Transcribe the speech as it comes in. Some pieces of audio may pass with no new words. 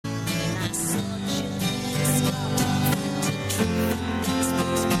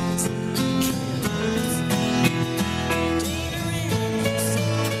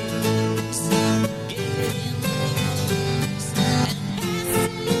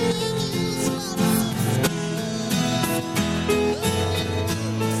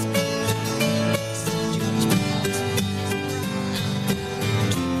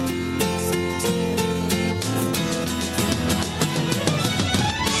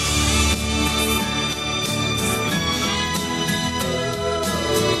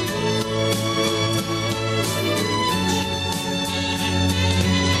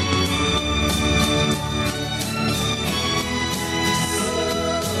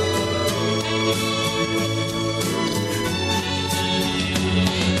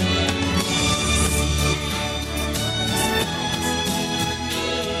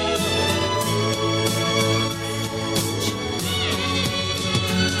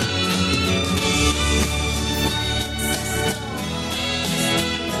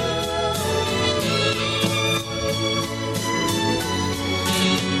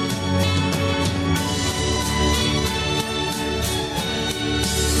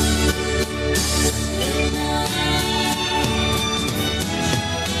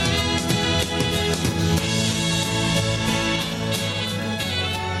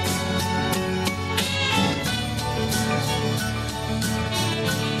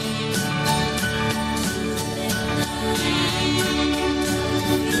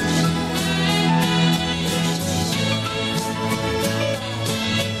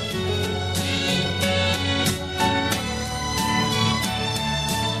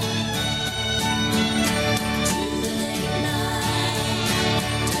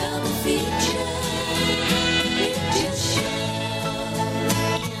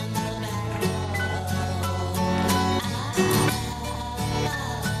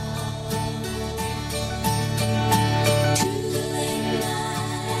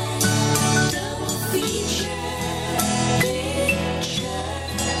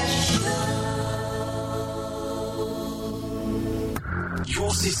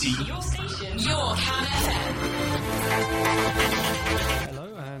Your city. Your station. Your Can FM.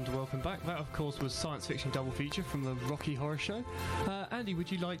 Hello and welcome back. That, of course, was Science Fiction Double Feature from the Rocky Horror Show. Andy, would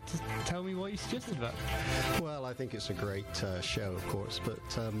you like to tell me why you suggested that? Well, I think it's a great show, of course, but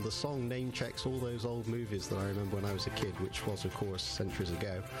the song name checks all those old movies that I remember when I was a kid, which was, of course, centuries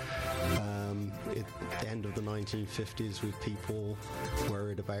ago. At the end of the 1950s, with people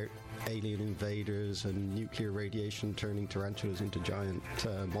worried about alien invaders and nuclear radiation turning tarantulas into giant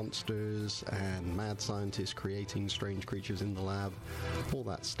monsters, and mad scientists creating strange creatures in the lab, all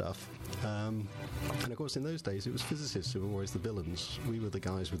that stuff. And of course, in those days, it was physicists who were always the villains. We were the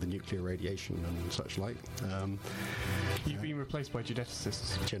guys with the nuclear radiation and such like. You've been replaced by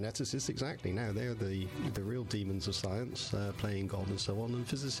geneticists. Geneticists, exactly. Now they're the real demons of science, playing God and so on, and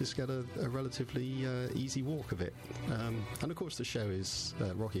physicists get a relatively easy walk of it. And of course, the show is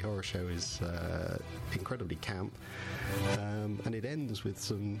Rocky Horror Show is incredibly camp, and it ends with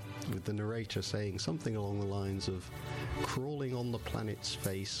the narrator saying something along the lines of, "Crawling on the planet's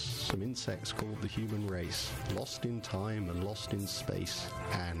face, some insects called the human race, lost in time and lost in space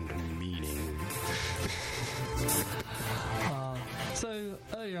and meaning." So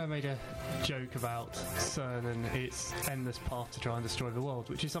earlier I made a joke about CERN and its endless path to try and destroy the world,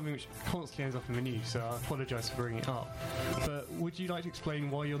 which is something which constantly ends up in the news, so I apologise for bringing it up. But would you like to explain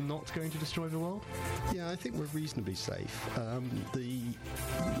why you're not going to destroy the world? Yeah, I think we're reasonably safe.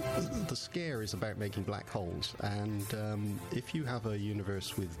 The scare is about making black holes, and if you have a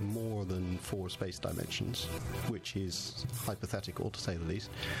universe with more than 4 space dimensions, which is hypothetical to say the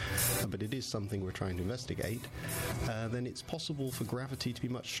least, but it is something we're trying to investigate, then it's possible for gravity to be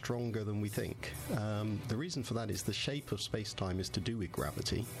much stronger than we think. The reason for that is the shape of space-time is to do with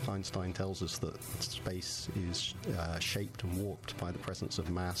gravity. Einstein tells us that space is shaped and warped by the presence of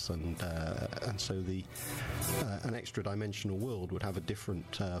mass, and so an extra-dimensional world would have a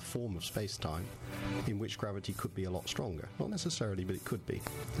different form of space-time in which gravity could be a lot stronger. Not necessarily, but it could be.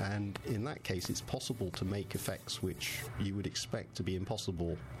 And in that case, it's possible to make effects which you would expect to be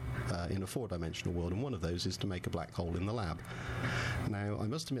impossible in a 4-dimensional world, and one of those is to make a black hole in the lab. Now, I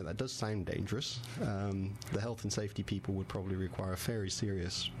must admit that does sound dangerous. The health and safety people would probably require a very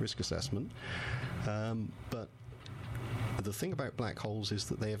serious risk assessment, but the thing about black holes is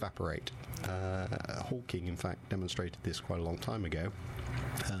that they evaporate. Hawking, in fact, demonstrated this quite a long time ago.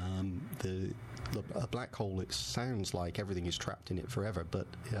 A black hole, it sounds like everything is trapped in it forever, but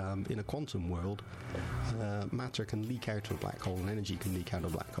in a quantum world, matter can leak out of a black hole and energy can leak out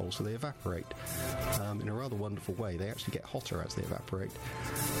of a black hole, so they evaporate in a rather wonderful way. They actually get hotter as they evaporate,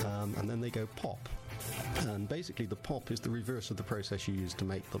 and then they go pop. And basically the pop is the reverse of the process you use to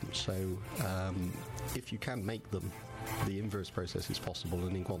make them. So if you can make them, the inverse process is possible,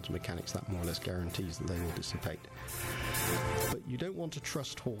 and in quantum mechanics that more or less guarantees that they will dissipate. But you don't want to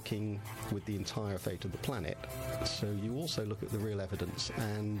trust Hawking with the entire fate of the planet, so you also look at the real evidence,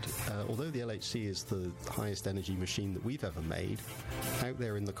 and although the LHC is the highest energy machine that we've ever made, out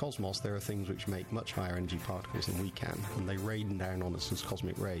there in the cosmos there are things which make much higher energy particles than we can, and they rain down on us as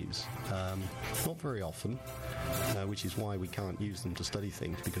cosmic rays. Not very often, which is why we can't use them to study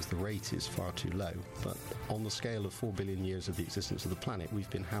things, because the rate is far too low. But on the scale of 4 billion years of the existence of the planet, we've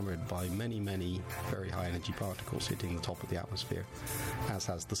been hammered by many, many very high energy particles hitting the top of the atmosphere, as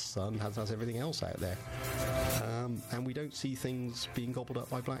has the sun, as has everything else out there. And we don't see things being gobbled up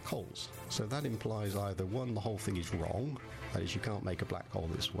by black holes. So that implies either, one, the whole thing is wrong, that is, you can't make a black hole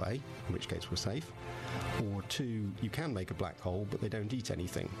this way, in which case we're safe, or 2, you can make a black hole, but they don't eat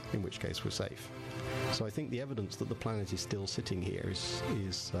anything, in which case we're safe. So I think the evidence that the planet is still sitting here is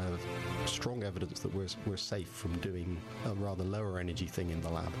strong evidence that we're safe from doing a rather lower energy thing in the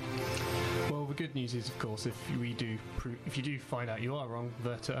lab. Well, the good news is, of course, if you do find out you are wrong,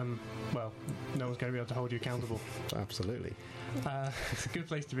 that no one's going to be able to hold you accountable. Absolutely. It's a good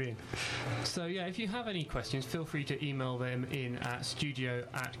place to be in. So yeah, if you have any questions, feel free to email them in at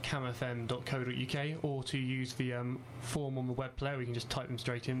studio@camfm.co.uk, or to use the form on the web player. We can just type them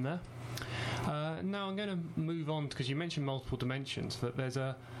straight in there. Now I'm going to move on, because you mentioned multiple dimensions, that there's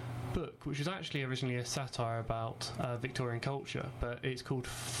a book which was actually originally a satire about Victorian culture, but it's called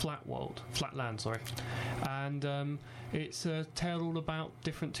Flatland, and it's a tale all about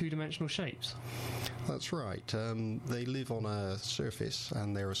different 2-dimensional shapes. That's right. They live on a surface,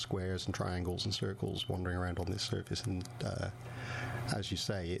 and there are squares and triangles and circles wandering around on this surface, and as you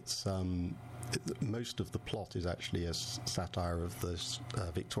say, it's most of the plot is actually a satire of the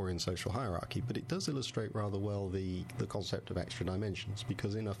Victorian social hierarchy, but it does illustrate rather well the concept of extra dimensions,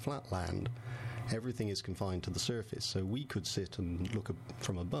 because in a flat land everything is confined to the surface, so we could sit and look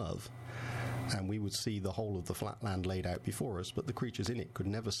from above and we would see the whole of the flat land laid out before us, but the creatures in it could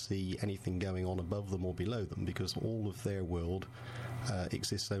never see anything going on above them or below them, because all of their world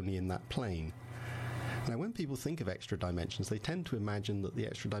exists only in that plane. Now, when people think of extra dimensions, they tend to imagine that the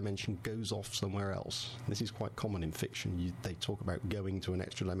extra dimension goes off somewhere else. This is quite common in fiction. They talk about going to an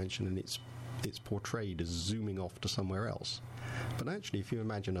extra dimension, and it's portrayed as zooming off to somewhere else. But actually, if you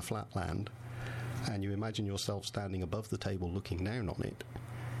imagine a flat land, and you imagine yourself standing above the table looking down on it,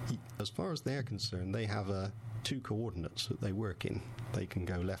 as far as they're concerned, they have two coordinates that they work in. They can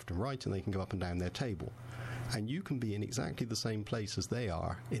go left and right, and they can go up and down their table. And you can be in exactly the same place as they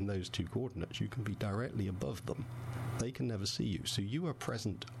are in those two coordinates. You can be directly above them. They can never see you. So you are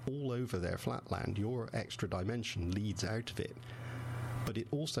present all over their flat land. Your extra dimension leads out of it. But it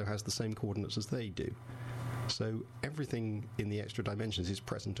also has the same coordinates as they do. So everything in the extra dimensions is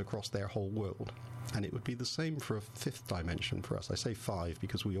present across their whole world. And it would be the same for a fifth dimension for us. I say 5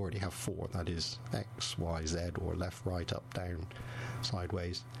 because we already have 4. That is X, Y, Z, or left, right, up, down,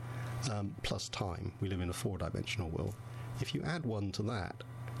 sideways, plus time. We live in a 4-dimensional world. If you add 1 to that,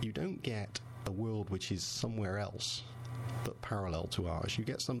 you don't get a world which is somewhere else but parallel to ours. You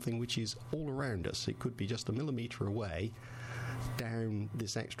get something which is all around us. It could be just a millimetre away down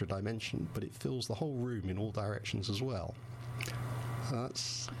this extra dimension, but it fills the whole room in all directions as well.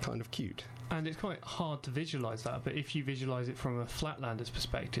 That's kind of cute. And it's quite hard to visualise that, but if you visualise it from a flatlander's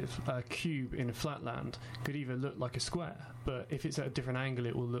perspective, a cube in a flatland could either look like a square, but if it's at a different angle,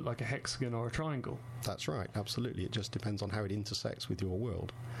 it will look like a hexagon or a triangle. That's right, absolutely. It just depends on how it intersects with your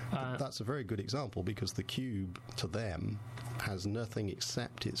world. That's a very good example, because the cube, to them, has nothing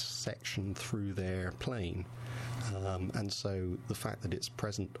except its section through their plane. And so the fact that it's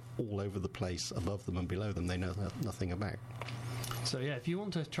present all over the place, above them and below them, they know nothing about. So yeah, if you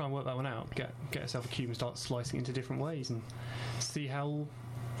want to try and work that one out, get yourself a cube and start slicing it into different ways and see how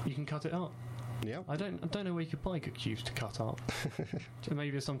you can cut it up. Yeah. I don't know where you could buy good cubes to cut up.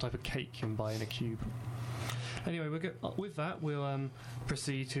 Maybe there's some type of cake you can buy in a cube. Anyway, with that, we'll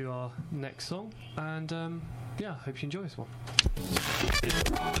proceed to our next song, and yeah, hope you enjoy this one.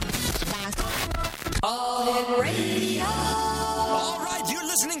 All Hit Radio. All right, you're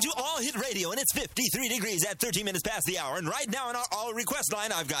listening to All Hit Radio, and it's 53 degrees at 13 minutes past the hour. And right now on our All Request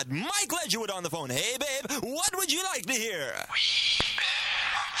line, I've got Mike Ledgerwood on the phone. Hey, babe, what would you like to hear?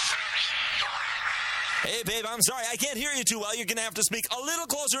 Hey, babe, I'm sorry, I can't hear you too well. You're going to have to speak a little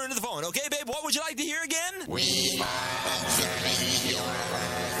closer into the phone. Okay, babe, what would you like to hear again? We are observing your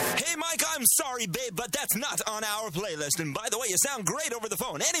work. Hey, Mike, I'm sorry, babe, but that's not on our playlist. And by the way, you sound great over the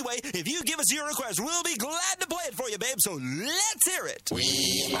phone. Anyway, if you give us your request, we'll be glad to play it for you, babe, so let's hear it.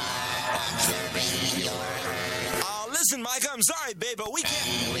 We are observing your work. Listen, Mike, I'm sorry, babe, but we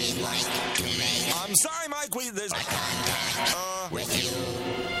can't. And we'd like to make I'm sorry, Mike, there's contact with you.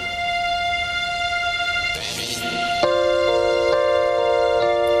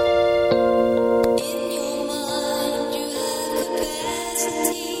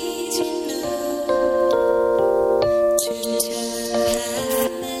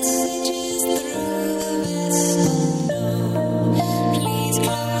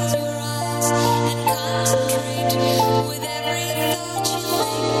 With every thought you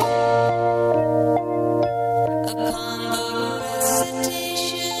think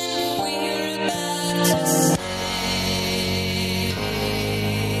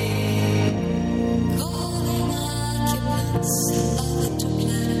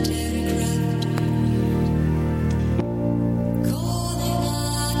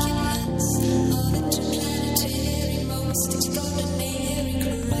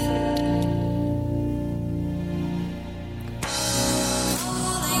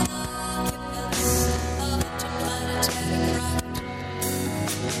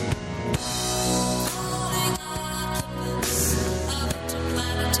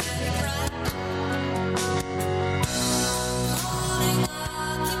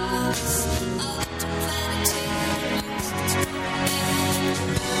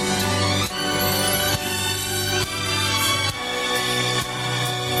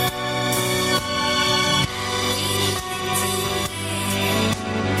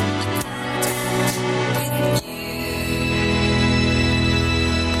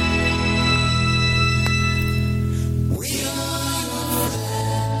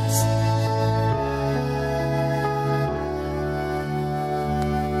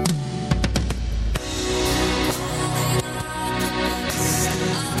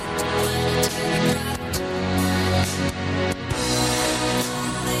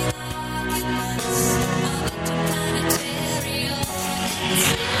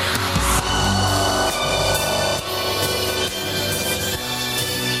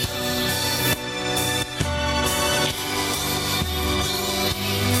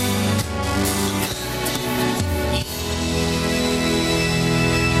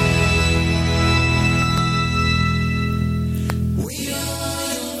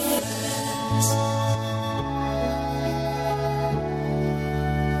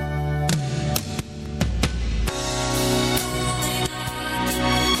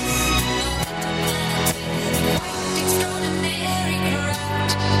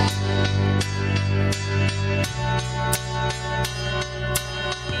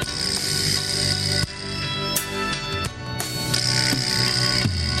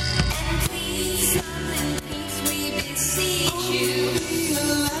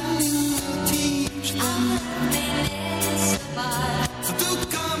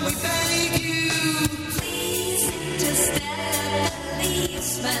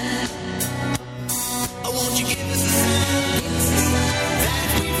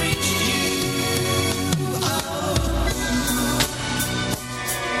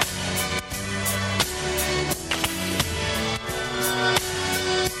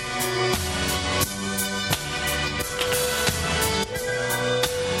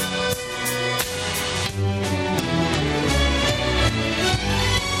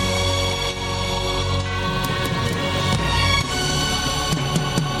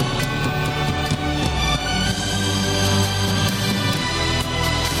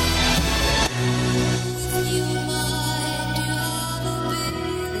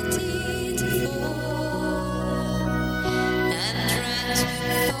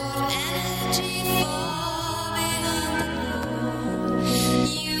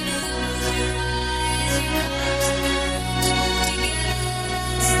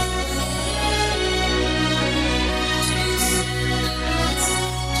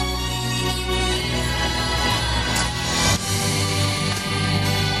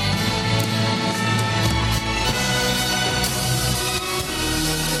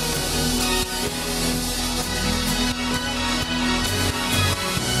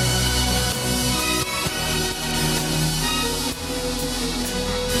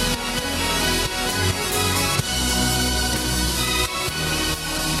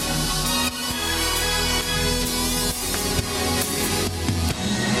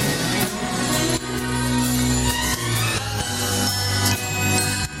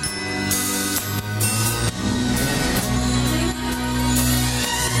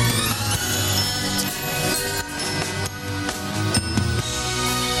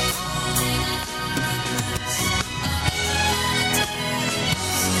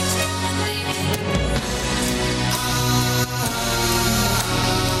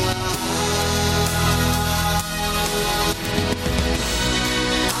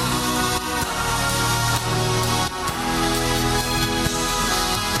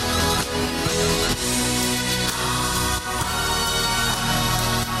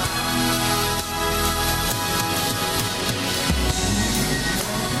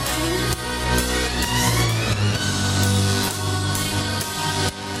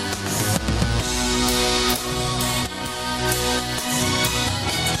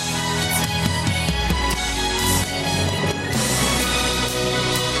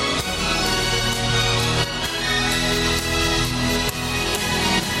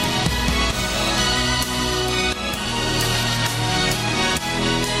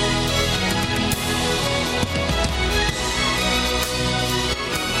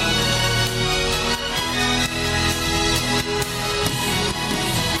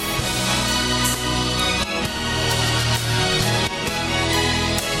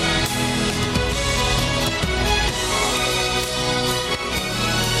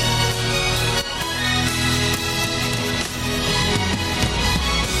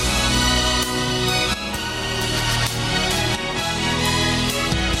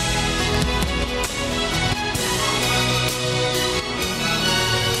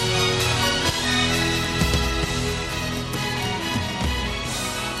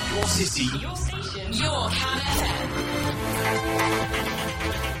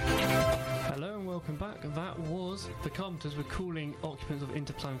that was the Carpenters were cooling occupants of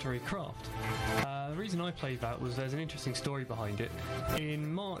interplanetary craft. The reason I played that was there's an interesting story behind it.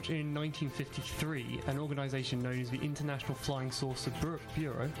 In March in 1953, an organisation known as the International Flying Saucer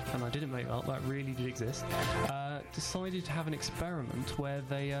Bureau, and I didn't make that up, that really did exist, decided to have an experiment where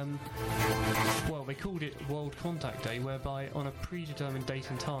they called it World Contact Day, whereby on a predetermined date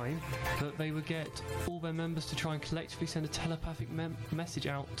and time that they would get all their members to try and collectively send a telepathic message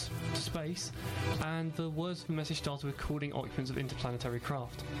out to space, and the words of the message started with calling occupants of interplanetary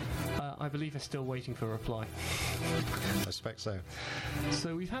craft. I believe they're still waiting for a reply. I suspect so.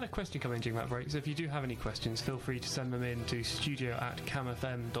 So we've had a question come in during that break, so if you do have any questions, feel free to send them in to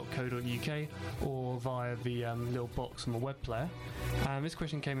studio@camfm.co.uk or via the little box on the web player. This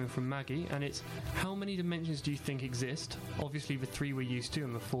question came in from Maggie, and it's: how many dimensions do you think exist? Obviously the 3 we're used to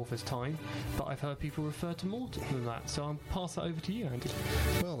and the 4th is time, but I've heard people refer to more than that, so I'll pass that over to you, Andy.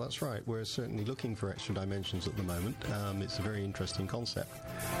 Well, that's right. We're certainly looking for extra dimensions at the moment. It's a very interesting concept.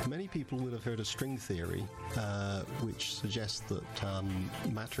 Many people will have heard of string theory, which suggests that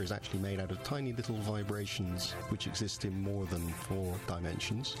matter is actually made out of tiny little vibrations which exist in more than 4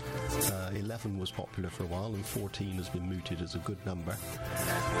 dimensions. 11 was popular for a while, and 14 has been mooted as a good number.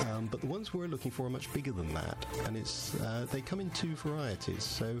 But the ones we're looking for are much bigger than that, and they come in 2 varieties.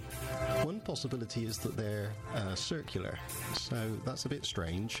 So one possibility is that they're circular, so that's a bit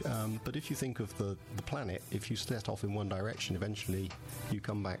strange. But if you think of the planet, if you set off in one direction, eventually you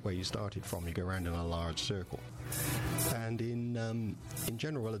come back where you started from. You go around in a large circle. And in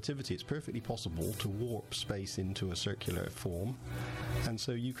general relativity, it's perfectly possible to warp space into a circular form, and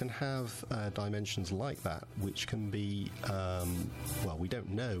so you can have dimensions like that, which can be, we don't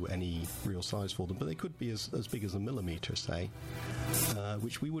know any real size for them, but they could be as big as a millimetre, say,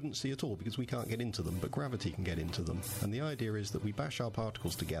 which we wouldn't see at all because we can't get into them, but gravity can get into them. And the idea is that we bash our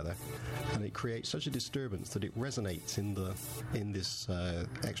particles together, and it creates such a disturbance that it resonates in this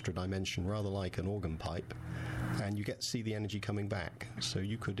extra dimension, rather like an organ pipe, and you get to see the energy coming back. So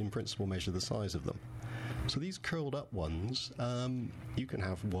you could, in principle, measure the size of them. So these curled up ones, you can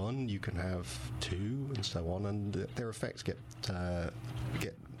have 1, you can have 2, and so on, and their effects get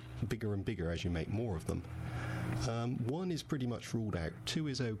bigger and bigger as you make more of them. 1 is pretty much ruled out. 2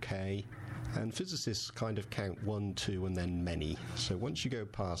 is okay. And physicists kind of count 1, 2, and then many. So once you go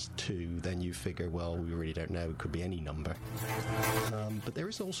past 2, then you figure, well, we really don't know. It could be any number. But there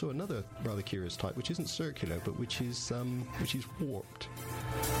is also another rather curious type, which isn't circular, but which is warped.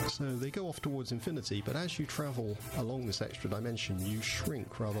 So they go off towards infinity, but as you travel along this extra dimension, you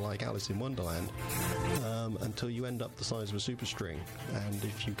shrink, rather like Alice in Wonderland, until you end up the size of a superstring. And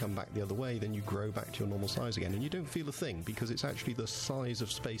if you come back the other way, then you grow back to your normal size again. And you don't feel a thing, because it's actually the size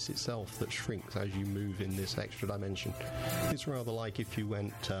of space itself that shrinks as you move in this extra dimension. It's rather like if you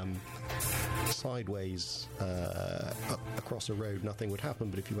went sideways across a road, nothing would happen,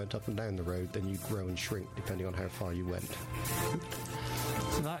 but if you went up and down the road, then you'd grow and shrink depending on how far you went.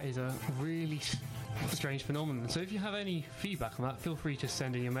 So that is a really strange phenomenon. So if you have any feedback on that, feel free to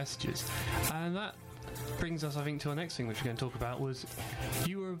send in your messages. And that brings us, I think, to our next thing, which we're going to talk about, was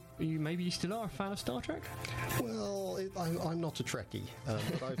maybe you still are a fan of Star Trek? Well, I'm not a Trekkie,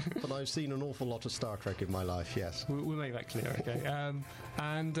 but I've seen an awful lot of Star Trek in my life, yes. We'll make that clear, okay.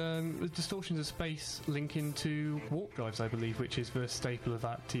 And the distortions of space link into warp drives, I believe, which is the staple of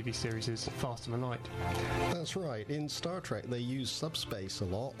that TV series, is Faster Than Light. That's right. In Star Trek, they use subspace a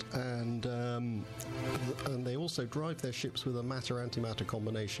lot, and they also drive their ships with a matter-antimatter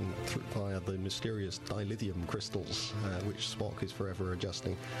combination via the mysterious dilithium crystals, which Spock is forever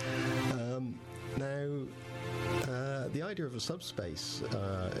adjusting. The idea of a subspace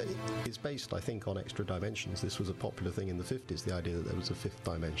is based, I think, on extra dimensions. This was a popular thing in the 50s, the idea that there was a 5th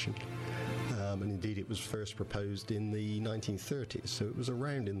dimension. And indeed, it was first proposed in the 1930s, so it was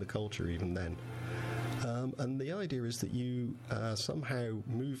around in the culture even then. And the idea is that you somehow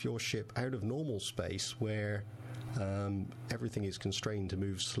move your ship out of normal space, where everything is constrained to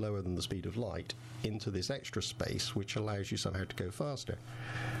move slower than the speed of light, into this extra space, which allows you somehow to go faster.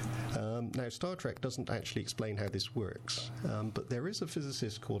 Now, Star Trek doesn't actually explain how this works, but there is a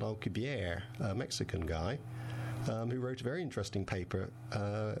physicist called Alcubierre, a Mexican guy, who wrote a very interesting paper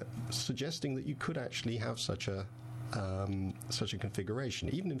suggesting that you could actually have such a configuration,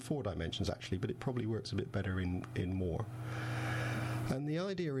 even in 4 dimensions, actually, but it probably works a bit better in more. And the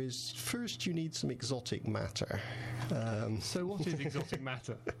idea is, first you need some exotic matter. So what is exotic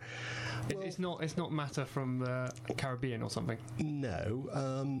matter? It's not matter from the Caribbean or something?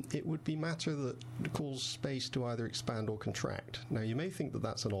 No. It would be matter that causes space to either expand or contract. Now, you may think that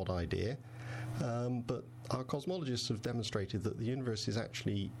that's an odd idea, But our cosmologists have demonstrated that the universe is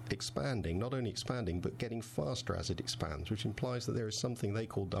actually expanding, not only expanding, but getting faster as it expands, which implies that there is something they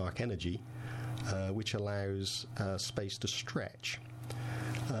call dark energy, which allows space to stretch.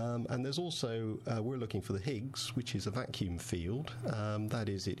 And there's also, we're looking for the Higgs, which is a vacuum field. That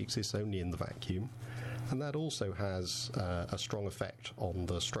is, it exists only in the vacuum. And that also has a strong effect on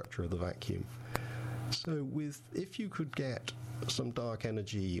the structure of the vacuum. So if you could get some dark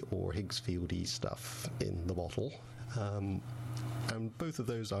energy or Higgs field-y stuff in the bottle, and both of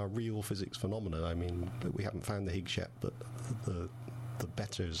those are real physics phenomena. I mean, we haven't found the Higgs yet, but the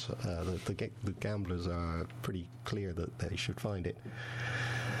betters, the gamblers are pretty clear that they should find it.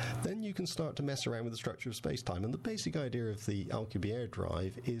 Then you can start to mess around with the structure of space-time. And the basic idea of the Alcubierre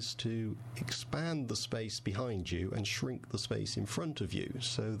drive is to expand the space behind you and shrink the space in front of you,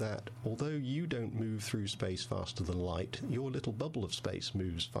 so that although you don't move through space faster than light, your little bubble of space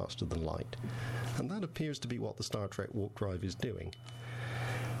moves faster than light. And that appears to be what the Star Trek warp drive is doing.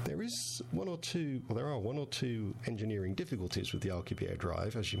 There are one or two engineering difficulties with the Alcubierre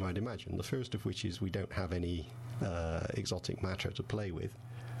drive, as you might imagine. The first of which is we don't have any exotic matter to play with.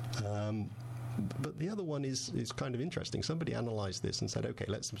 But the other one is kind of interesting. Somebody analysed this and said, okay,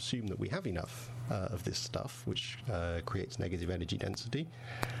 let's assume that we have enough of this stuff, which creates negative energy density,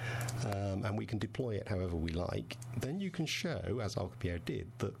 and we can deploy it however we like. Then you can show, as Alcubierre did,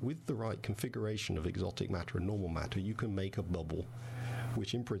 that with the right configuration of exotic matter and normal matter, you can make a bubble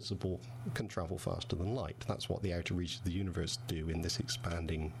which in principle can travel faster than light. That's what the outer reaches of the universe do in this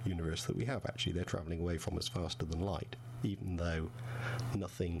expanding universe that we have. Actually, they're travelling away from us faster than light, even though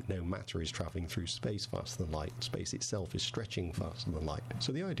no matter is travelling through space faster than light. Space itself is stretching faster than light.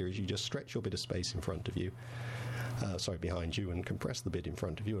 So the idea is you just stretch your bit of space in front of you, behind you, and compress the bit in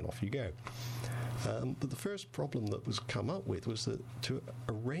front of you, and off you go. But the first problem that was come up with was that to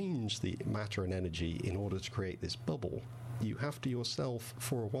arrange the matter and energy in order to create this bubble, you have to yourself,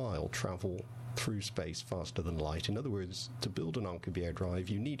 for a while, travel through space faster than light. In other words, to build an Alcubierre drive,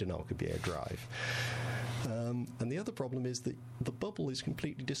 you need an Alcubierre drive. And the other problem is that the bubble is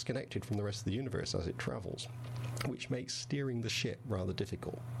completely disconnected from the rest of the universe as it travels, which makes steering the ship rather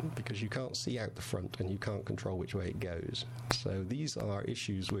difficult, because you can't see out the front and you can't control which way it goes. So these are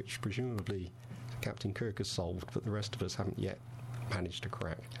issues which presumably Captain Kirk has solved, but the rest of us haven't yet managed to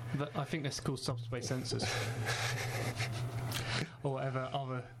crack. But I think that's called subspace sensors. Or whatever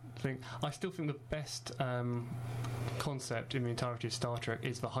other thing. I still think the best concept in the entirety of Star Trek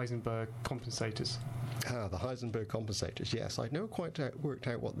is the Heisenberg compensators. The Heisenberg compensators, yes. I've never quite worked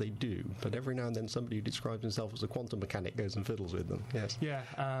out what they do, but every now and then somebody who describes himself as a quantum mechanic goes and fiddles with them, yes. Yeah,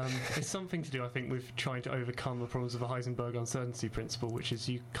 it's something to do, I think, with trying to overcome the problems of the Heisenberg uncertainty principle, which is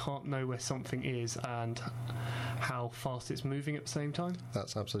you can't know where something is and how fast it's moving at the same time.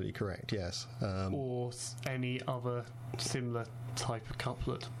 That's absolutely correct, yes. Or any other similar type of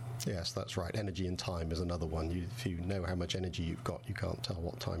couplet. Yes, that's right. Energy and time is another one. If you know how much energy you've got, you can't tell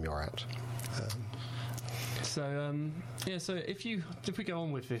what time you're at. So if we go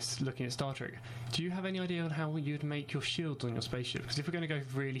on with this, looking at Star Trek, do you have any idea on how you'd make your shields on your spaceship? Because if we're going to go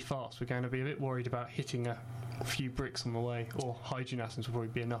really fast, we're going to be a bit worried about hitting a few bricks on the way, or hydrogen atoms will probably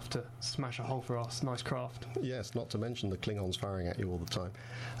be enough to smash a hole for our nice craft. Yes, not to mention the Klingons firing at you all the time.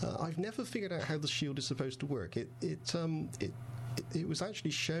 I've never figured out how the shield is supposed to work. It was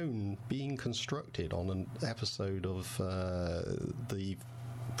actually shown being constructed on an episode of the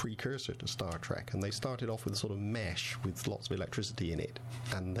precursor to Star Trek, and they started off with a sort of mesh with lots of electricity in it,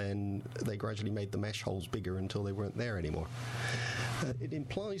 and then they gradually made the mesh holes bigger until they weren't there anymore. It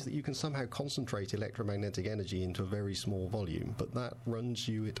implies that you can somehow concentrate electromagnetic energy into a very small volume, but that runs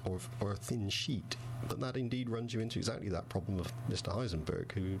you or a thin sheet, but that indeed runs you into exactly that problem of Mr.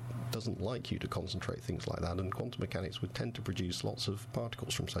 Heisenberg, who doesn't like you to concentrate things like that, and quantum mechanics would tend to produce lots of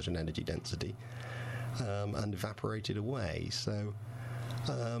particles from such an energy density and evaporate it away. So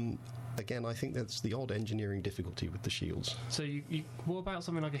again, I think that's the odd engineering difficulty with the shields. So what about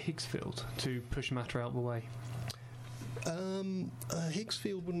something like a Higgs field to push matter out of the way? A Higgs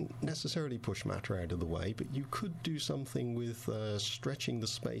field wouldn't necessarily push matter out of the way, but you could do something with stretching the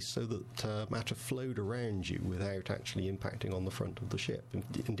space so that matter flowed around you without actually impacting on the front of the ship.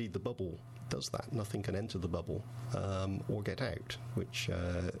 Indeed, the bubble does that. Nothing can enter the bubble or get out, which,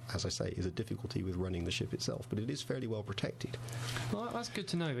 as I say, is a difficulty with running the ship itself, but it is fairly well protected. Well, that's good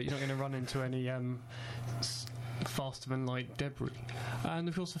to know that you're not going to run into any faster than light debris. And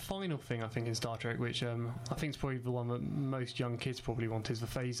of course the final thing I think in Star Trek, which I think is probably the one that most young kids probably want, is the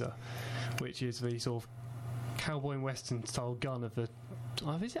phaser, which is the sort of cowboy and western style gun of the.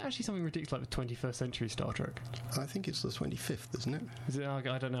 Is it actually something ridiculous like the 21st century Star Trek? I think it's the 25th, isn't it? Is it?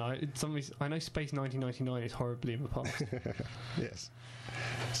 I don't know. I know Space 1999 is horribly in the past. Yes.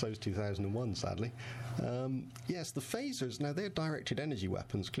 So is 2001, sadly. Yes, the phasers, now they're directed energy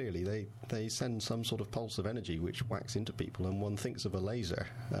weapons, clearly. They send some sort of pulse of energy which whacks into people, and one thinks of a laser.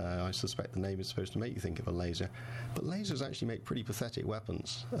 I suspect the name is supposed to make you think of a laser. But lasers actually make pretty pathetic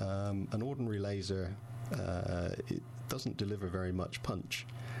weapons. An ordinary laser, it doesn't deliver very much punch.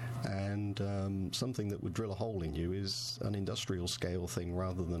 And something that would drill a hole in you is an industrial scale thing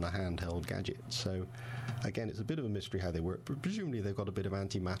rather than a handheld gadget. So again, it's a bit of a mystery how they work, but presumably they've got a bit of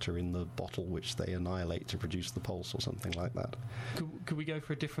antimatter in the bottle which they annihilate to produce the pulse or something like that. Could we go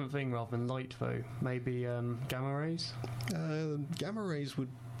for a different thing rather than light, though? Maybe gamma rays? Gamma rays would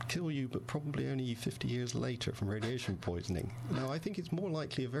kill you, but probably only 50 years later from radiation poisoning. No, I think it's more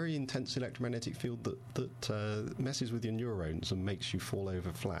likely a very intense electromagnetic field that messes with your neurons and makes you fall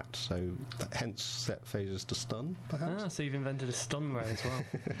over flat. So hence set phasers to stun, perhaps. So you've invented a stun ray as well.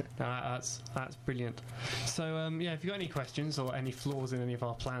 That's brilliant. So yeah, if you've got any questions or any flaws in any of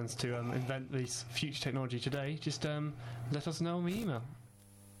our plans to invent this future technology today, just let us know on the email.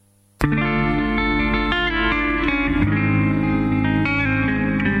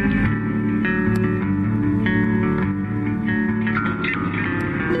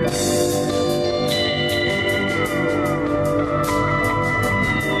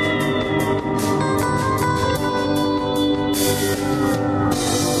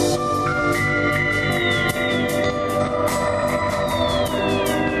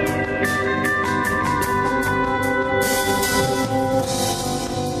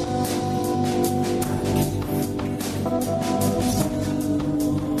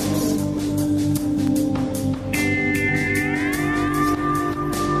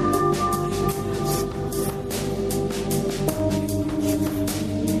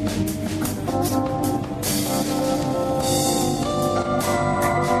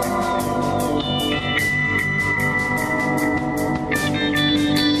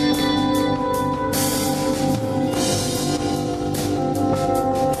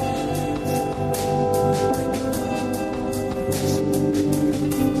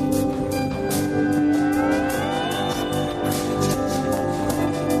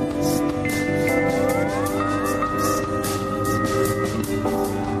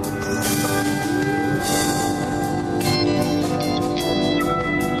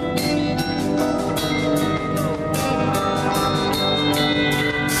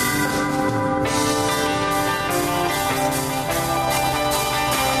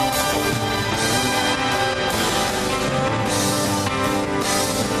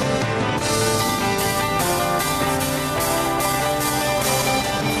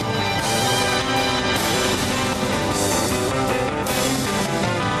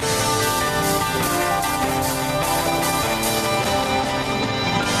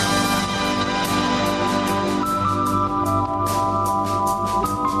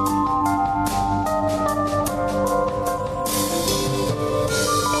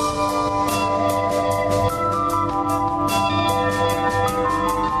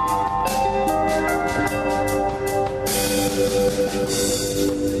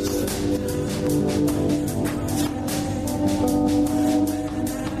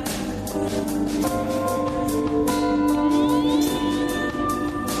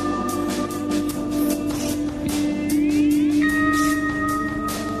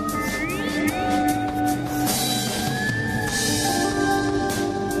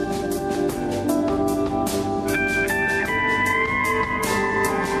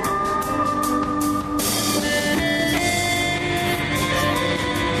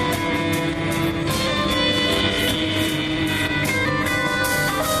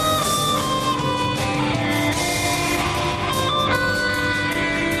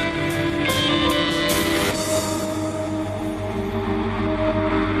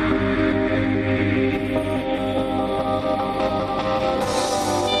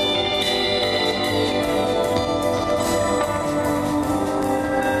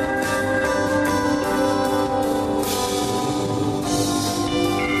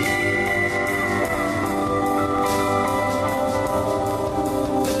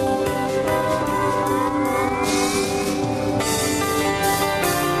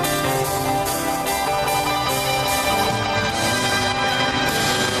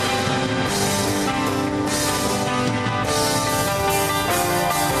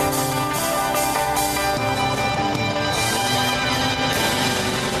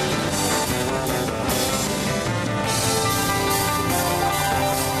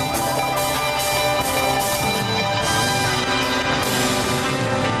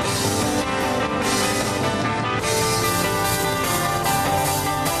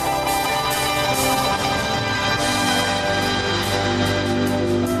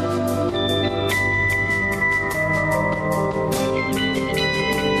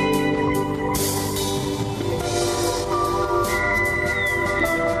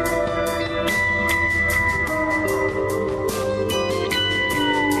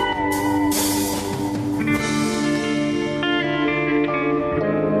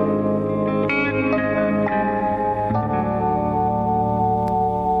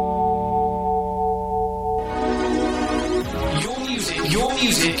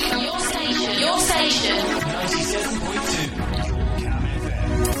 Your station. 97.2. Cam FM.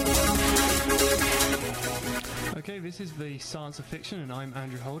 Okay, this is the Science of Fiction, and I'm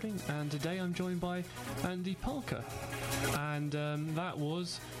Andrew Holding, and today I'm joined by Andy Parker. And that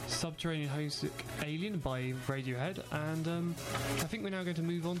was Subterranean Homesick Alien by Radiohead, and I think we're now going to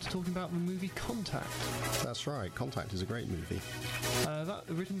move on to talking about the movie Contact. That's right, Contact is a great movie. That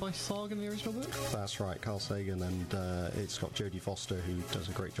written by Sagan, the original book? That's right, Carl Sagan, and it's got Jodie Foster, who does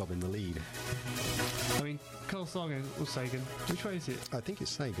a great job in the lead. I mean, Carl Sagan or Sagan? Which way is it? I think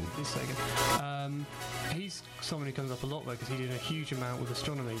it's Sagan. It's Sagan. He's someone who comes up a lot though, because he did a huge amount with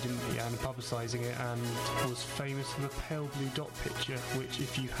astronomy, didn't he? And publicising it, and was famous for the pale blue dot picture, which,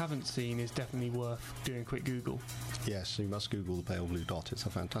 if you haven't seen, is definitely worth doing a quick Google. Yes, you must Google the pale blue dot. It's a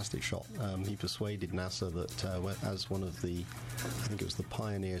fantastic shot. He persuaded NASA that as one of the, I think it was the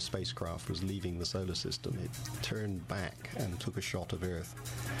Pioneer spacecraft, was leaving the solar system, it turned back and took a shot of Earth,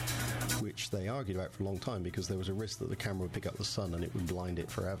 which they argued about for a long time because there was a risk that the camera would pick up the sun and it would blind it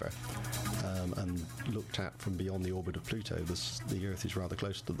forever. And looked at from beyond the orbit of Pluto, the Earth is rather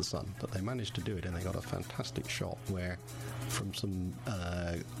close to the sun, but they managed to do it, and they got a fantastic shot where, from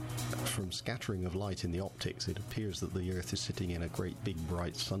scattering of light in the optics, it appears that the Earth is sitting in a great big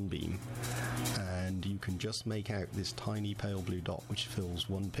bright sunbeam, and you can just make out this tiny pale blue dot which fills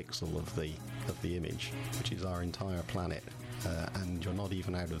 1 pixel of the image, which is our entire planet. And you're not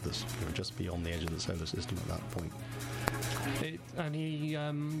even out of this, you're just beyond the edge of the solar system at that point. And he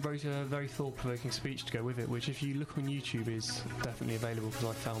wrote a very thought-provoking speech to go with it, which, if you look on YouTube, is definitely available because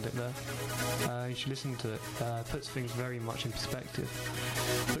I found it there. You should listen to it. Puts things very much in perspective.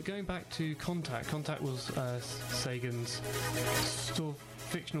 But going back to Contact was Sagan's sort of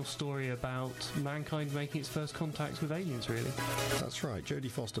fictional story about mankind making its first contacts with aliens, really. That's right. Jodie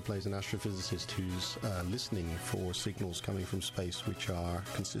Foster plays an astrophysicist who's listening for signals coming from space which are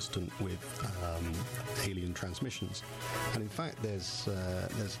consistent with alien transmissions. And in fact, there's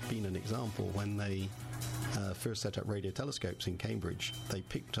been an example when they first set up radio telescopes in Cambridge. They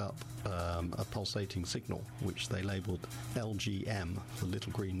picked up a pulsating signal which they labelled LGM, for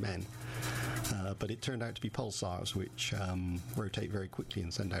Little Green Men. But it turned out to be pulsars, which rotate very quickly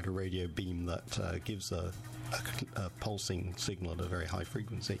and send out a radio beam that gives a pulsing signal at a very high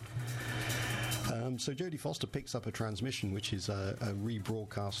frequency. So Jodie Foster picks up a transmission which is a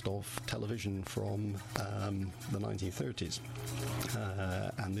rebroadcast of television from the 1930s.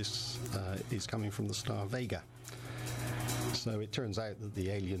 And this is coming from the star Vega. So it turns out that the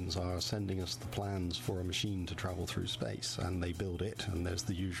aliens are sending us the plans for a machine to travel through space, and they build it, and there's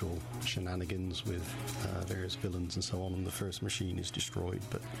the usual shenanigans with various villains and so on, and the first machine is destroyed,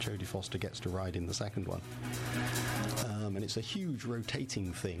 but Jodie Foster gets to ride in the second one. And it's a huge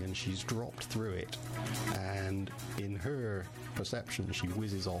rotating thing, and she's dropped through it, and in her perception she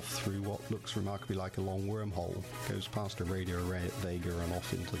whizzes off through what looks remarkably like a long wormhole, goes past a radio array at Vega and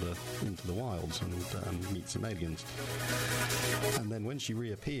off into the wilds and meets some aliens. And then when she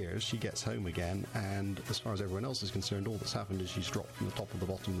reappears, she gets home again, and as far as everyone else is concerned, all that's happened is she's dropped from the top of the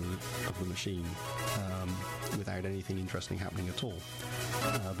bottom of the machine without anything interesting happening at all.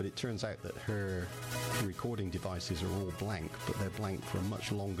 But it turns out that her recording devices are all blank, but they're blank for a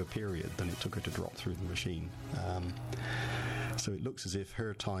much longer period than it took her to drop through the machine. So it looks as if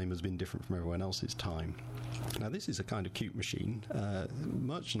her time has been different from everyone else's time. Now, this is a kind of cute machine,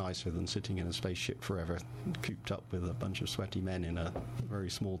 much nicer than sitting in a spaceship forever, cooped up with a bunch of sweaty men in a very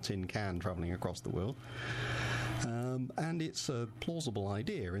small tin can travelling across the world. And it's a plausible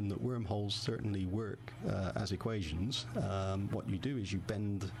idea in that wormholes certainly work as equations. What you do is you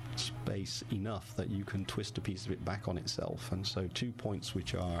bend space enough that you can twist a piece of it back on itself, and so 2 points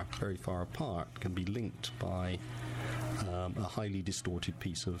which are very far apart can be linked by a highly distorted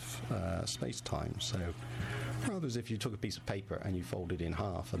piece of space-time. So rather as if you took a piece of paper and you fold it in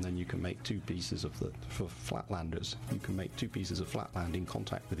half, and then you can make 2 pieces for flatlanders, you can make 2 pieces of flatland in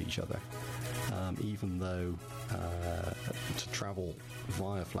contact with each other, even though to travel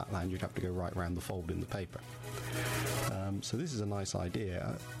via flatland you'd have to go right around the fold in the paper. So this is a nice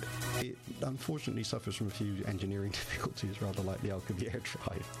idea. It unfortunately suffers from a few engineering difficulties, rather like the Alcubierre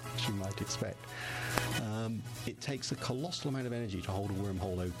drive, which you might expect. It takes a colossal amount of energy to hold a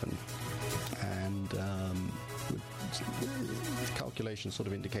wormhole open, and calculations sort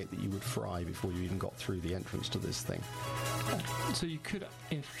of indicate that you would fry before you even got through the entrance to this thing. So you could,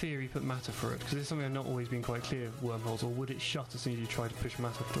 in theory, put matter through it, because it's something I've not always been quite clear of wormholes, or would it shut as soon as you try to push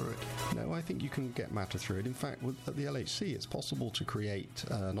matter through it? No, I think you can get matter through it. In fact, at the LHC, it's possible to create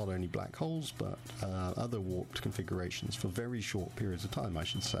not only black holes, but other warped configurations for very short periods of time, I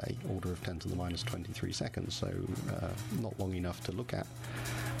should say, order of 10 to the minus 23 seconds, so not long enough to look at.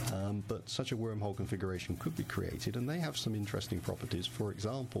 But such a wormhole configuration could be created, and they have some interesting properties. For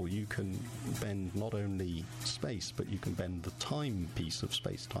example, you can bend not only space, but you can bend the time piece of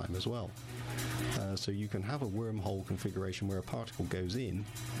space-time as well. So you can have a wormhole configuration where a particle goes in,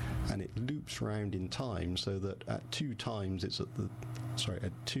 and it loops around in time, so that at two times it's at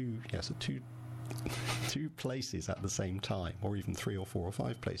two places at the same time, or even 3 or 4 or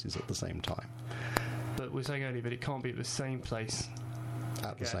 5 places at the same time. But we're saying earlier that it can't be at the same place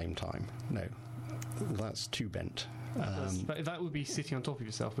at the same time. No, that's too bent. That would be sitting on top of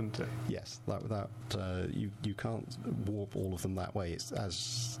yourself, wouldn't it? Yes, you can't warp all of them that way.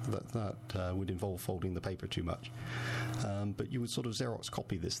 That would involve folding the paper too much. But you would sort of Xerox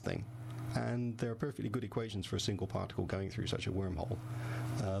copy this thing, and there are perfectly good equations for a single particle going through such a wormhole.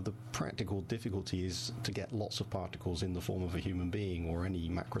 The practical difficulty is to get lots of particles in the form of a human being or any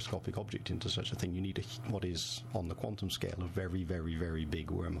macroscopic object into such a thing. You need what is, on the quantum scale, a very, very, very big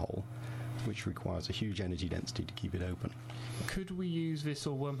wormhole, which requires a huge energy density to keep it open. Could we use this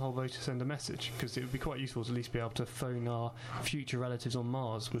or wormhole though to send a message? Because it would be quite useful to at least be able to phone our future relatives on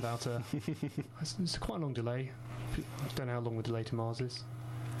Mars without a... It's quite a long delay. I don't know how long the delay to Mars is.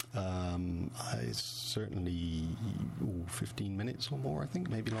 It's certainly 15 minutes or more, I think.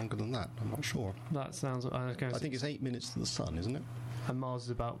 Maybe longer than that. I'm not sure. That sounds... I think it's 8 minutes to the sun, isn't it? And Mars is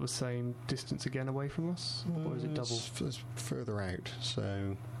about the same distance again away from us? Or is it double? It's further out,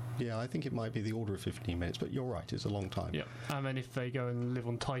 so... Yeah, I think it might be the order of 15 minutes, but you're right, it's a long time. Yeah, and then if they go and live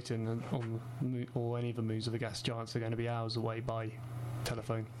on Titan and on the moon, or any of the moons of the gas giants, they're going to be hours away by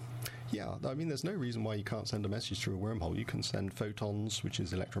telephone. Yeah, I mean, there's no reason why you can't send a message through a wormhole. You can send photons, which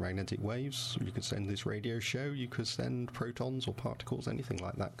is electromagnetic waves. You could send this radio show. You could send protons or particles. Anything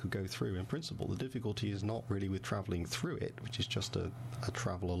like that could go through. In principle, the difficulty is not really with travelling through it, which is just a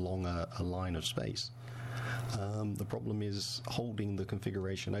travel along a line of space. The problem is holding the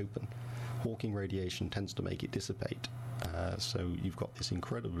configuration open. Hawking radiation tends to make it dissipate. So you've got this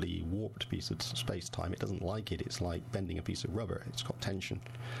incredibly warped piece of space-time. It doesn't like it. It's like bending a piece of rubber. It's got tension.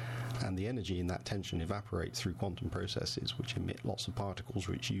 And the energy in that tension evaporates through quantum processes, which emit lots of particles,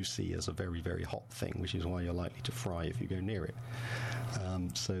 which you see as a very, very hot thing, which is why you're likely to fry if you go near it.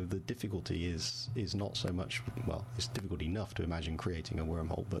 So the difficulty is not so much, well, it's difficult enough to imagine creating a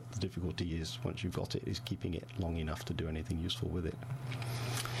wormhole, but the difficulty is, once you've got it, is keeping it long enough to do anything useful with it.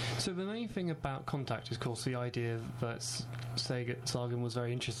 So the main thing about Contact is, of course, the idea that Sagan was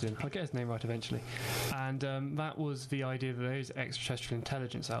very interested in. I'll get his name right eventually. And that was the idea that there is extraterrestrial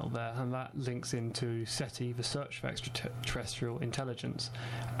intelligence out there, and that links into SETI, the search for extraterrestrial intelligence,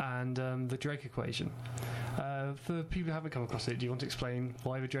 and the Drake equation. For people who haven't come across it, do you want to explain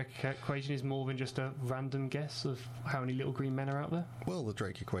why the Drake equation is more than just a random guess of how many little green men are out there? Well, the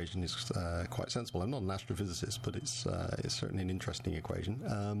Drake equation is quite sensible. I'm not an astrophysicist, but it's certainly an interesting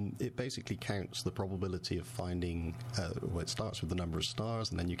equation. It basically counts the probability of finding, it starts with the number of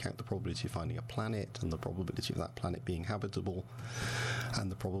stars, and then you count the probability of finding a planet, and the probability of that planet being habitable,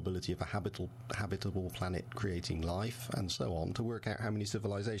 and the probability of a habitable planet creating life, and so on, to work out how many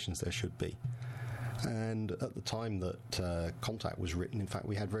civilizations there should be. And at the time that Contact was written, in fact,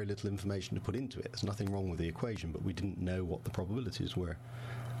 we had very little information to put into it. There's nothing wrong with the equation, but we didn't know what the probabilities were.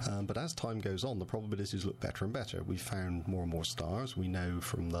 But as time goes on, the probabilities look better and better. We found more and more stars. We know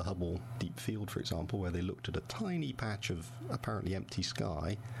from the Hubble Deep Field, for example, where they looked at a tiny patch of apparently empty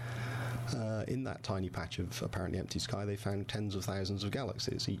sky. In that tiny patch of apparently empty sky, they found tens of thousands of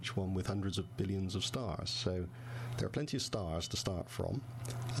galaxies, each one with hundreds of billions of stars. So there are plenty of stars to start from,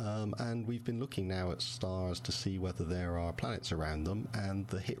 and we've been looking now at stars to see whether there are planets around them, and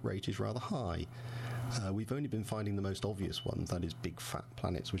the hit rate is rather high. We've only been finding the most obvious ones, that is big fat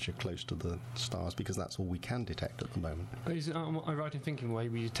planets which are close to the stars, because that's all we can detect at the moment. Am I right in thinking the way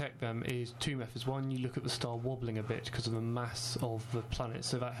we detect them is two methods. One, you look at the star wobbling a bit because of the mass of the planet,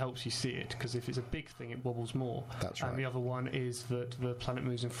 so that helps you see it, because if it's a big thing it wobbles more. That's right. And the other one is that the planet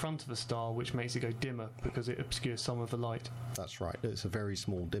moves in front of the star, which makes it go dimmer because it obscures some of the light. That's right. It's a very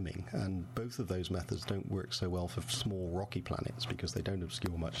small dimming, and both of those methods don't work so well for small rocky planets because they don't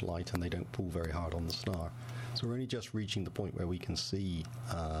obscure much light and they don't pull very hard on the star. So we're only just reaching the point where we can see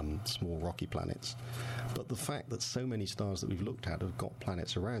small rocky planets. But the fact that so many stars that we've looked at have got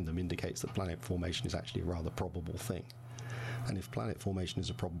planets around them indicates that planet formation is actually a rather probable thing. And if planet formation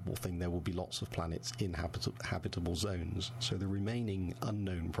is a probable thing, there will be lots of planets in habitable zones. So the remaining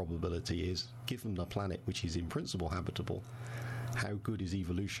unknown probability is, given a planet which is in principle habitable, how good is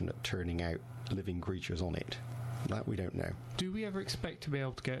evolution at turning out living creatures on it? That we don't know. Do we ever expect to be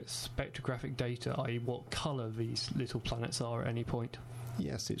able to get spectrographic data, i.e. what colour these little planets are at any point?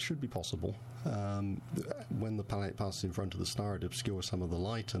 Yes, it should be possible. When the planet passes in front of the star, it obscures some of the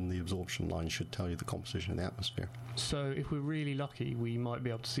light, and the absorption line should tell you the composition of the atmosphere. So if we're really lucky, we might be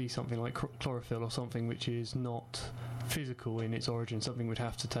able to see something like chlorophyll or something which is not physical in its origin, something would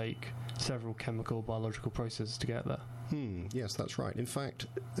have to take several chemical, biological processes to get there. Yes, that's right. In fact,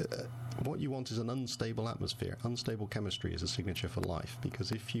 what you want is an unstable atmosphere. Unstable chemistry is a signature for life,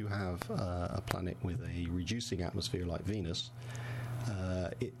 because if you have a planet with a reducing atmosphere like Venus,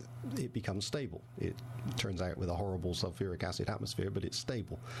 it becomes stable. It turns out with a horrible sulfuric acid atmosphere, but it's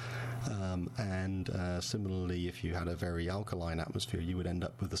stable. Similarly, if you had a very alkaline atmosphere, you would end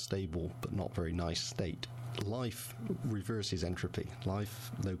up with a stable but not very nice state. Life reverses entropy, life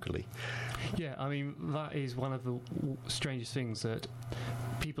locally. Yeah, I mean, that is one of the strangest things that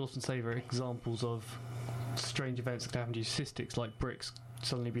people often say are examples of strange events that happen to you, statistics like bricks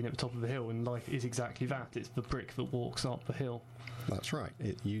suddenly being at the top of a hill, and life is exactly that. It's the brick that walks up the hill. That's right.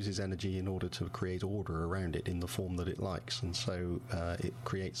 It uses energy in order to create order around it in the form that it likes, and so it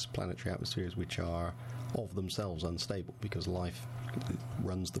creates planetary atmospheres which are of themselves unstable, because life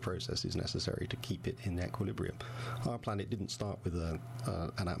runs the processes necessary to keep it in equilibrium. Our planet didn't start with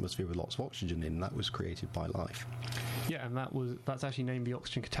an atmosphere with lots of oxygen in. That was created by life. Yeah, and that's actually named the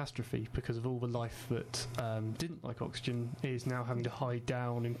oxygen catastrophe, because of all the life that didn't like oxygen is now having to hide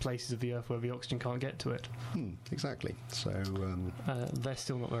down in places of the Earth where the oxygen can't get to it. Exactly. So they're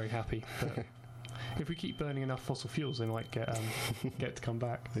still not very happy. But if we keep burning enough fossil fuels, they might get to come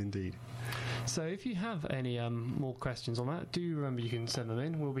back. Indeed. So if you have any more questions on that, do remember you can send them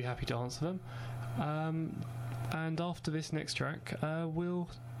in. We'll be happy to answer them. And after this next track, we'll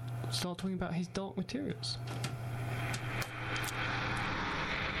start talking about his dark materials.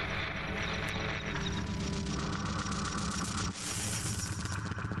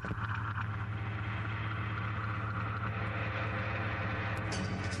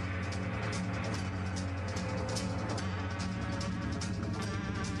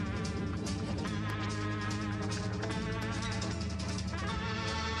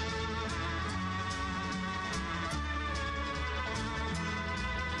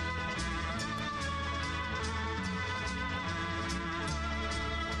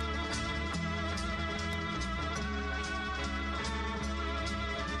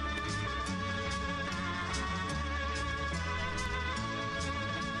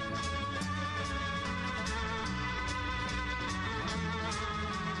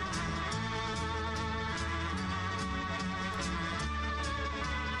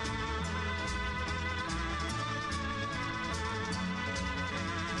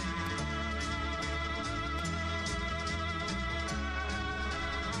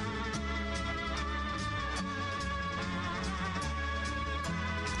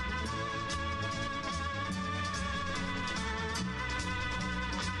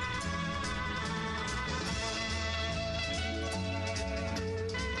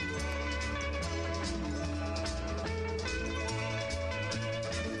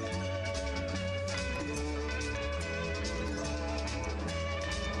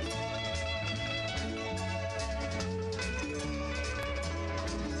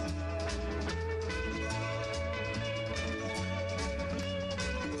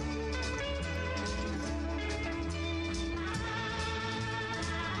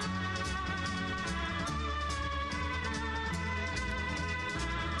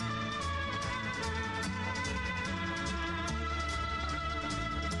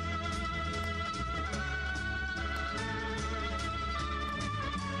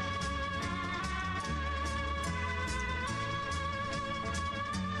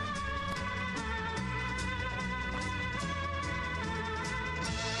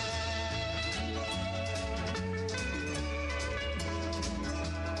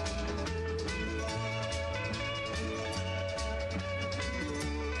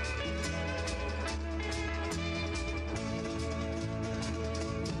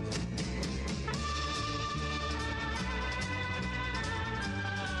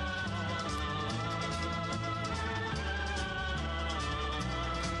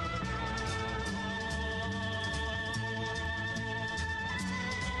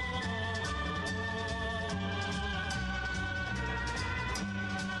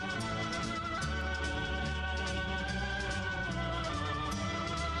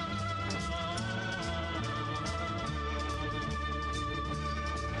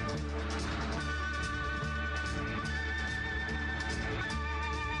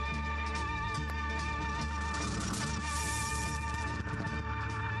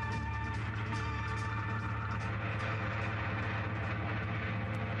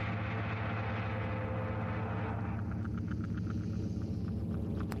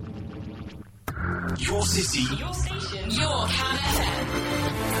 Your city. Your station. Your Can FM.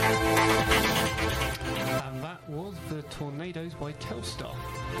 And that was The Tornadoes by Telstar.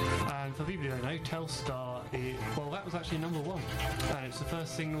 And for people who don't know, Telstar is, well, that was actually number one. And it's the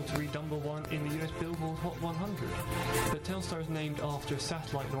first signal to reach number one in the US Billboard Hot 100. But Telstar is named after a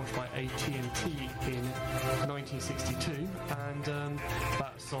satellite launched by AT&T in 1962. And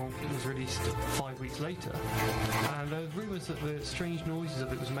that song was released 5 weeks later. And there was rumours that the strange noises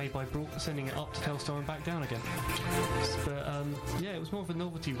of it was made by sending it up to Telstar and back down again. But yeah, it was more of a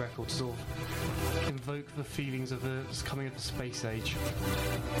novelty record to sort of invoke the feelings of the coming of the space age.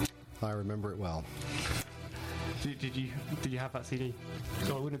 I remember it well. Did you have that CD?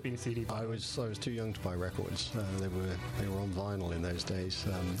 So it wouldn't have been a CD. I was too young to buy records. They were on vinyl in those days.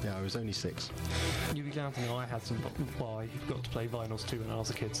 Yeah, I was only 6. You'd be glad to know I had some. Well, I got to play vinyls too when I was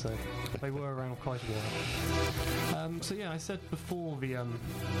a kid, so they were around quite a while. So yeah, I said before the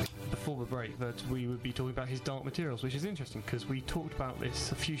break that we would be talking about his dark materials, which is interesting because we talked about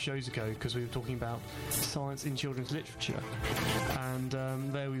this a few shows ago because we were talking about science in children's literature, and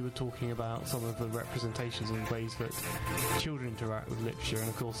there we were talking about some of the representations and ways that children interact with literature, and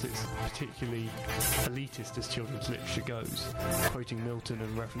of course it's particularly elitist as children's literature goes, quoting Milton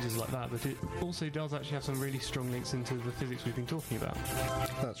and references like that, but it also does actually have some really strong links into the physics we've been talking about.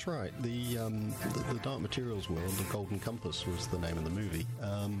 That's right. The Dark Materials world, the Golden Compass was the name of the movie,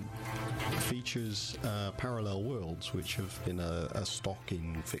 features parallel worlds which have been a stock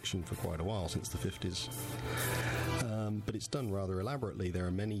in fiction for quite a while, since the 50s. But it's done rather elaborately. There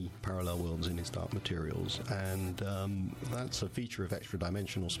are many parallel worlds in his Dark Materials, and that's a feature of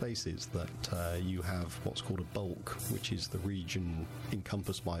extra-dimensional spaces, that you have what's called a bulk, which is the region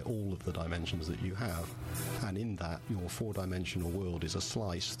encompassed by all of the dimensions that you have, and in that your 4-dimensional world is a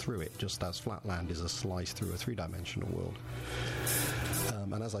slice through it, just as Flatland is a slice through a 3-dimensional world.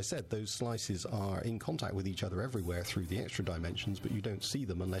 And as I said, those slices are in contact with each other everywhere through the extra dimensions, but you don't see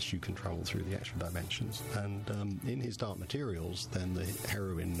them unless you can travel through the extra dimensions. And in his Dark Materials, then the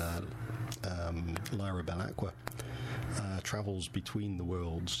heroine, Lyra Belacqua, travels between the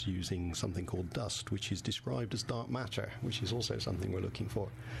worlds using something called dust, which is described as dark matter, which is also something we're looking for.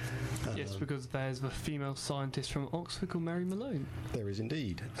 Yes, because there's the female scientist from Oxford called Mary Malone. There is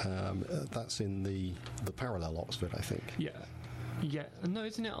indeed. That's in the parallel Oxford, I think. Yeah. Yeah, no,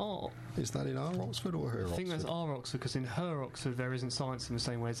 isn't it art? Is that in our Oxford or her Oxford? I think that's our Oxford, because in her Oxford there isn't science in the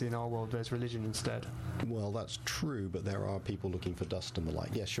same way as in our world there's religion instead. Well, that's true, but there are people looking for dust and the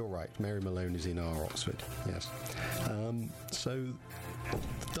like. Yes, you're right. Mary Malone is in our Oxford, yes. So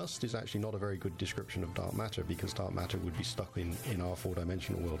dust is actually not a very good description of dark matter, because dark matter would be stuck in our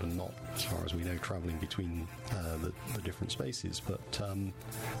 4-dimensional world and not, as far as we know, travelling between the different spaces. But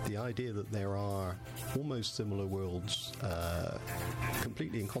the idea that there are almost similar worlds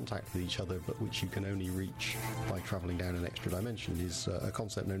completely in contact with each other, but which you can only reach by travelling down an extra dimension, is a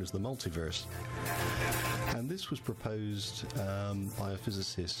concept known as the multiverse. And this was proposed by a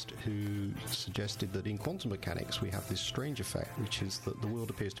physicist who suggested that in quantum mechanics we have this strange effect, which is that the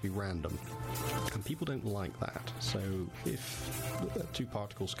world appears to be random, and people don't like that. So if two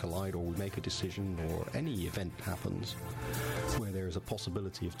particles collide, or we make a decision, or any event happens where there is a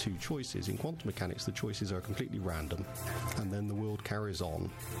possibility of two choices, in quantum mechanics the choices are completely random, and then the world carries on.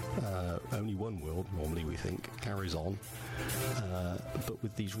 Only one world, normally we think, carries on, but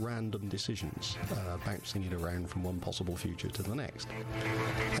with these random decisions, bouncing it around from one possible future to the next.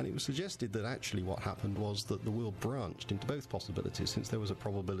 And it was suggested that actually what happened was that the world branched into both possibilities. Since there was a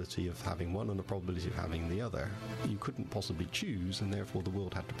probability of having one and a probability of having the other, you couldn't possibly choose, and therefore the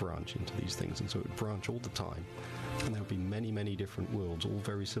world had to branch into these things, and so it would branch all the time. And there would be many, many different worlds, all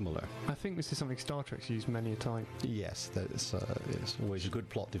very similar. I think this is something Star Trek's used many a time. Yes, it's always a good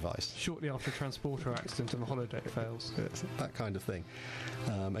plot device. Shortly after a transporter accident and the holodeck fails. It's that kind of thing.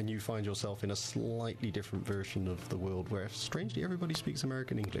 And you find yourself in a slightly different version of the world where, strangely, everybody speaks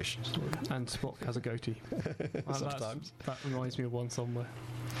American English. And Spock has a goatee. Sometimes. That reminds me of one somewhere.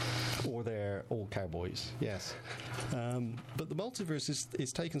 Or they're all cowboys, yes. But the multiverse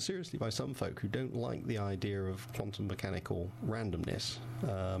is taken seriously by some folk who don't like the idea of quantum mechanical randomness.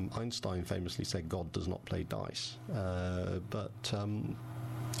 Einstein famously said God does not play dice. But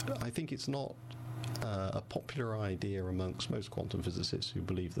I think it's not a popular idea amongst most quantum physicists who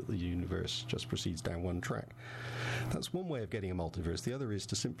believe that the universe just proceeds down one track. That's one way of getting a multiverse. The other is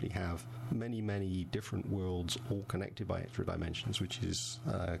to simply have many, many different worlds all connected by extra dimensions, which is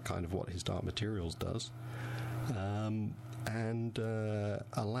kind of what his Dark Materials does. And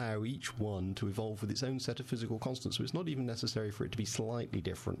allow each one to evolve with its own set of physical constants. So it's not even necessary for it to be slightly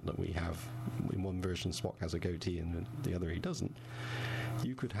different, that we have in one version Spock has a goatee and the other he doesn't.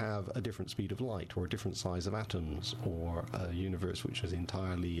 You could have a different speed of light, or a different size of atoms, or a universe which is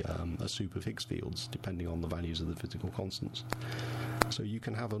entirely a soup of Higgs fields, depending on the values of the physical constants. So you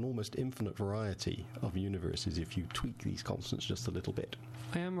can have an almost infinite variety of universes if you tweak these constants just a little bit.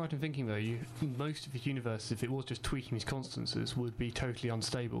 I am right in thinking, though, most of the universes, if it was just tweaking these constants, would be totally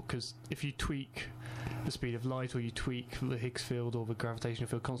unstable, because if you tweak the speed of light, or you tweak the Higgs field or the gravitational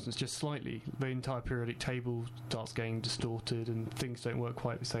field constants just slightly, the entire periodic table starts getting distorted and things don't work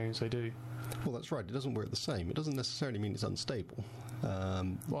quite the same as they do. Well, that's right. It doesn't work the same. It doesn't necessarily mean it's unstable.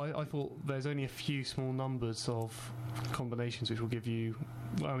 Well, I thought there's only a few small numbers of combinations which will give you...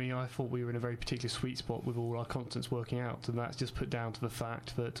 I mean, I thought we were in a very particular sweet spot with all our constants working out, and that's just put down to the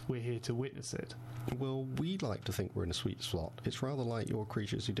fact that we're here to witness it. Well, we like to think we're in a sweet spot. It's rather like your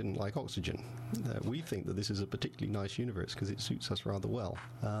creatures who didn't like oxygen. We think that this is a particularly nice universe because it suits us rather well.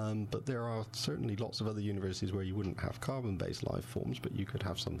 But there are certainly lots of other universes where you wouldn't have carbon-based life forms, but you could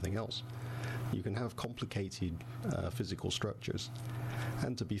have something else. You can have complicated physical structures.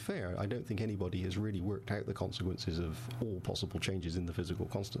 And to be fair, I don't think anybody has really worked out the consequences of all possible changes in the physical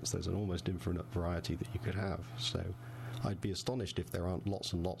constants. There's an almost infinite variety that you could have. So I'd be astonished if there aren't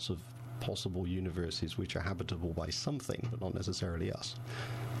lots and lots of possible universes which are habitable by something, but not necessarily us.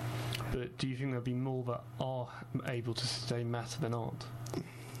 But do you think there'll be more that are able to sustain matter than aren't?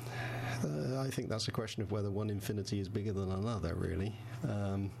 I think that's a question of whether one infinity is bigger than another, really.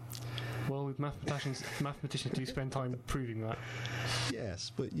 Well, with mathematicians do spend time proving that.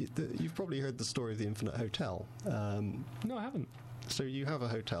 Yes, but you've probably heard the story of the infinite hotel. No, I haven't. So you have a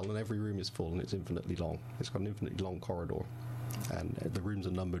hotel and every room is full and it's infinitely long. It's got an infinitely long corridor. And the rooms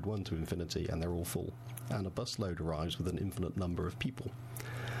are numbered 1 to infinity and they're all full. And a busload arrives with an infinite number of people.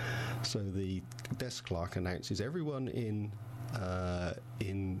 So the desk clerk announces everyone in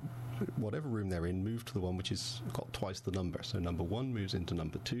whatever room they're in, move to the one which has got twice the number. So number 1 moves into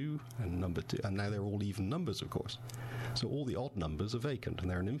number 2, and number 2, and now they're all even numbers, of course. So all the odd numbers are vacant, and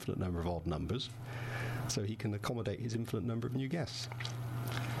there are an infinite number of odd numbers. So he can accommodate his infinite number of new guests.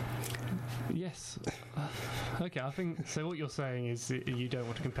 Yes. Okay, I think so. What you're saying is that you don't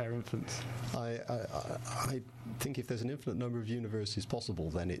want to compare infants. I think if there's an infinite number of universes possible,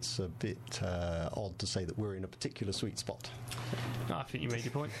 then it's a bit odd to say that we're in a particular sweet spot. I think you made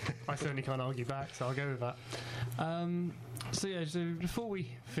your point. I certainly can't argue back, so I'll go with that. So before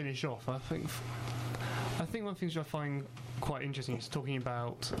we finish off, I think one thing which I find quite interesting is talking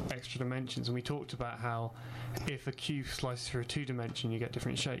about extra dimensions, and we talked about how if a cube slices through a 2-dimension you get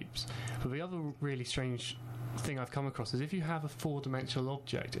different shapes. But the other really strange thing I've come across is if you have a 4-dimensional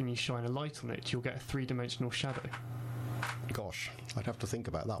object and you shine a light on it, you'll get a 3-dimensional shadow. Gosh, I'd have to think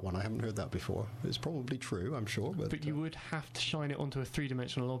about that one. I haven't heard that before. It's probably true, I'm sure. But you would have to shine it onto a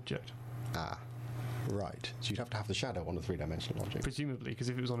 3-dimensional object. Ah, right. So you'd have to have the shadow on a 3-dimensional object. Presumably, because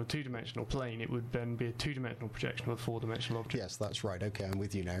if it was on a 2-dimensional plane, it would then be a 2-dimensional projection of a 4-dimensional object. Yes, that's right. Okay, I'm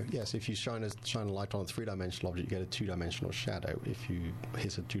with you now. Yes, if you shine a light on a 3-dimensional object, you get a 2-dimensional shadow. If you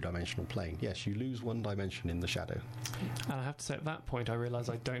hit a 2-dimensional plane, yes, you lose 1 dimension in the shadow. And I have to say, at that point, I realise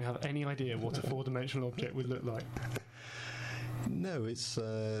I don't have any idea what a 4-dimensional object would look like. No, it's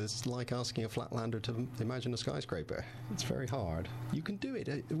like asking a flatlander to imagine a skyscraper. It's very hard. You can do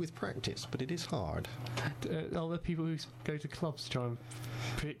it with practice, but it is hard. Are there people who go to clubs to try and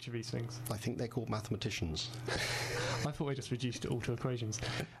picture these things? I think they're called mathematicians. I thought we just reduced it all to equations.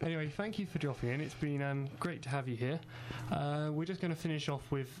 Anyway, thank you for dropping in. It's been great to have you here. We're just going to finish off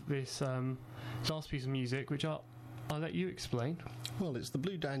with this last piece of music, which I'll let you explain. Well, it's the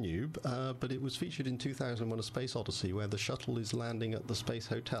Blue Danube, but it was featured in 2001: A Space Odyssey, where the shuttle is landing at the Space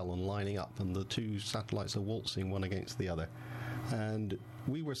Hotel and lining up, and the 2 satellites are waltzing one against the other. And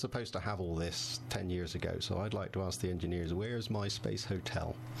we were supposed to have all this 10 years ago, so I'd like to ask the engineers, where's my Space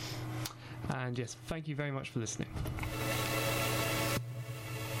Hotel? And yes, thank you very much for listening.